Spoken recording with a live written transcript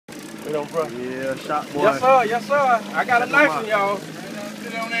You know, bro. Yeah, Shotboy. Yes, sir. Yes, sir. I got a knife in y'all.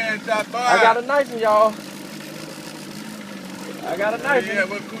 Get on there and Shotboy. I got a knife in y'all. I got a knife in. Yeah,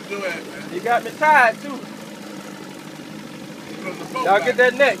 where Kudo at, man? He got me tied, too. Y'all get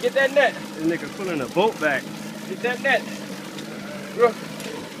that net. Get that net. This nigga pulling the boat back. Get that net. Bro.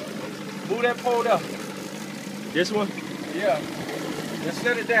 Move that pole up. This one? Yeah. Just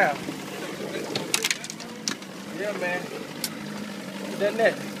set it down. Yeah, man. Get that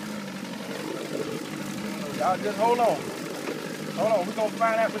net. Y'all just hold on. Hold on. We're going to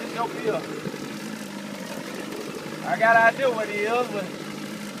find out what this dope is. I got an idea what it is, but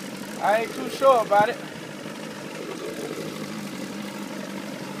I ain't too sure about it.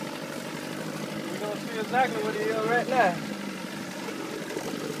 We're going to see exactly what it is right now.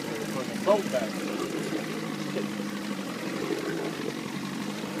 Put the boat back.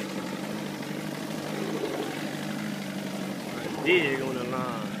 Dig on the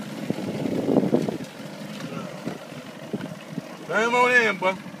line. Bring him on in,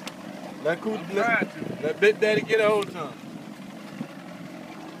 boy. Let Big Daddy get a hold of him.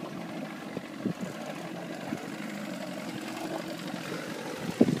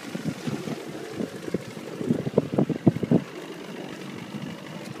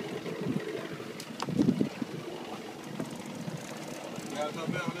 Got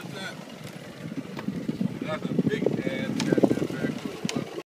something on this side? That's a big ass.